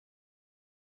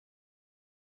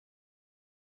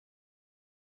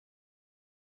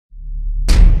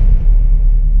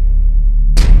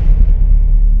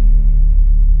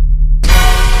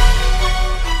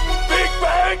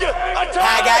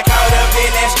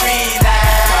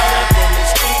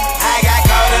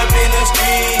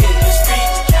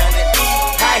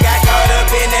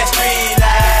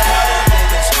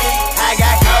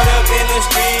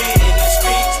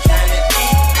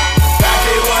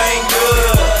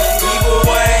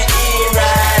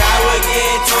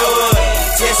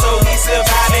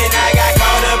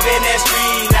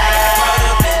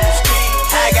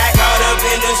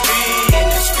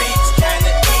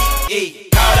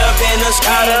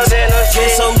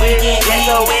just so we can eat.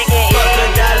 Fuck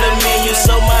 $1 menu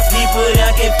so my people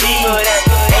that can feed.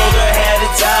 Older had a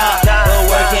job, but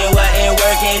working wasn't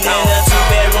working. In a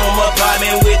 2-bedroom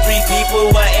apartment with 3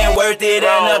 people wasn't worth it.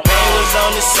 And the pain was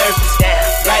on the surface,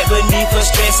 right beneath her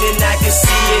stressing. I could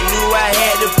see it, knew I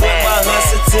had to put my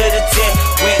hustle to the test.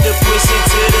 Went to pushing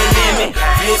to the limit,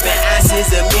 flipping ounces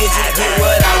of midget. Get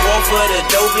what I want for the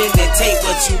dope and then take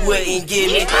what you wouldn't give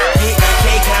me. Getting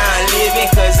cake how I'm living,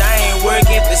 cause I ain't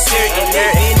working for certain. They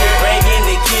been the bragging,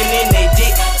 the killing, they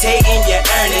dictating your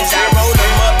earnings. I roll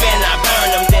them up and I burn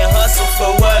them, then hustle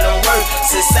for what I'm worth.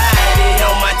 Society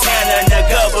on my town and the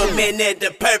government at the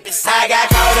purpose. I got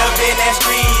caught up in that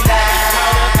street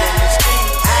life.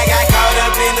 I got caught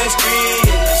up in the streets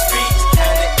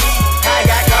trying to eat. I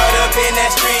got caught up in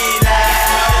that street life.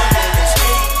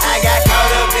 I got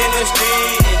caught up in the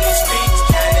streets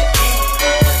trying to eat.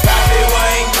 Profit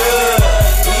wasn't good,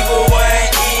 people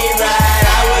wasn't eating right.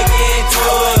 I was getting to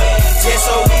it, just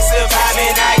so we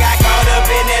surviving. I got caught up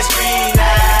in that street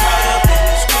life.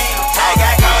 I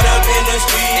got caught up in the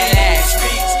streets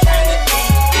trying to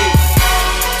eat.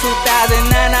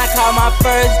 2009 I caught my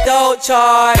first dope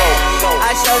charge.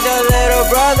 I showed your little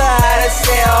brother how to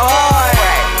sell hard.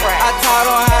 I taught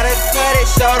him how to cut it,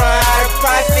 showed him how to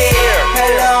profit.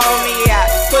 Hello homie, I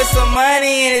put some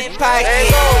money in his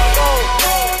pocket.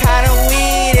 Pound of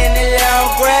weed in the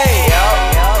 11th grade.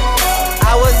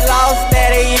 I was lost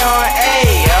at a young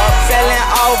age. Selling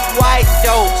off-white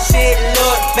dope, shit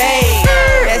look vague.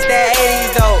 That's the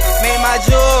 80s though, made my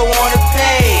jewel wanna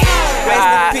pay. Rest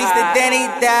in peace to Danny,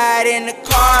 died in the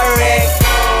car wreck.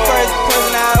 First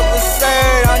person I ever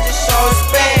served, I'm just showing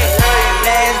respect.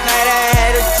 Last night I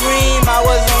had a dream, I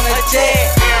was on a jet.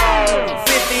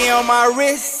 50 on my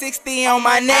wrist, 60 on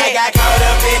my neck. I got caught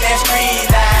up in that street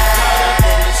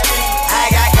life. I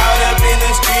got caught up in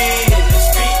the streets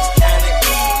trying to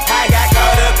eat. I got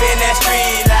caught up in that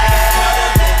street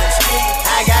life.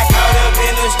 I got caught up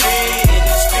in the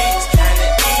streets trying to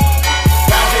eat.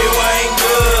 Profit wasn't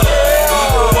good,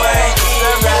 people wasn't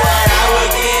eating right. I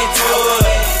was getting to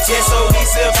it, just so we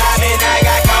surviving. I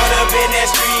got caught up in that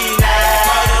street life.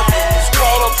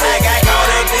 I got caught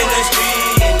up in the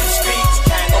streets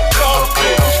trying to eat.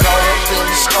 Caught up in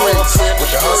the streets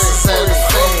with the hustlers and the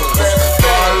fiends.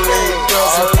 Violate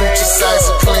dozen preacher sites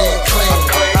are clean.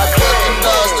 I duck and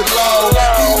dodge the law.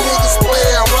 These niggas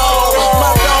playing wrong.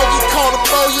 My dog get caught up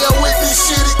on yeah with this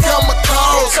shit. He come a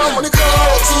cause. Niggas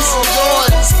all T's and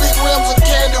Jordans, big rims and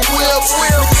candy whips.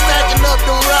 Niggas stacking up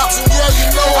them rocks and yeah you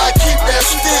know I keep that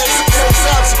stick. Some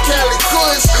shots of Cali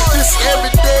Kush. This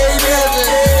everyday living.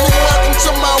 Nigga welcome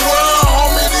to my world,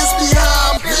 homie. This be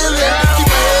how I'm feeling. Keep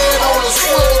my head on the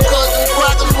swivel cause them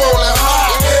crackers rolling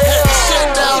hot. Had to shut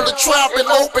down the trap and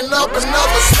open up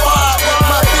another spot.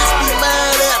 My bitch be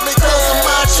mad at me cause I'm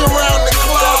out around the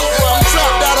clock. I'm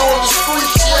trapped out on the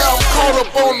streets, yeah, I'm caught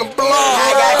up on the block.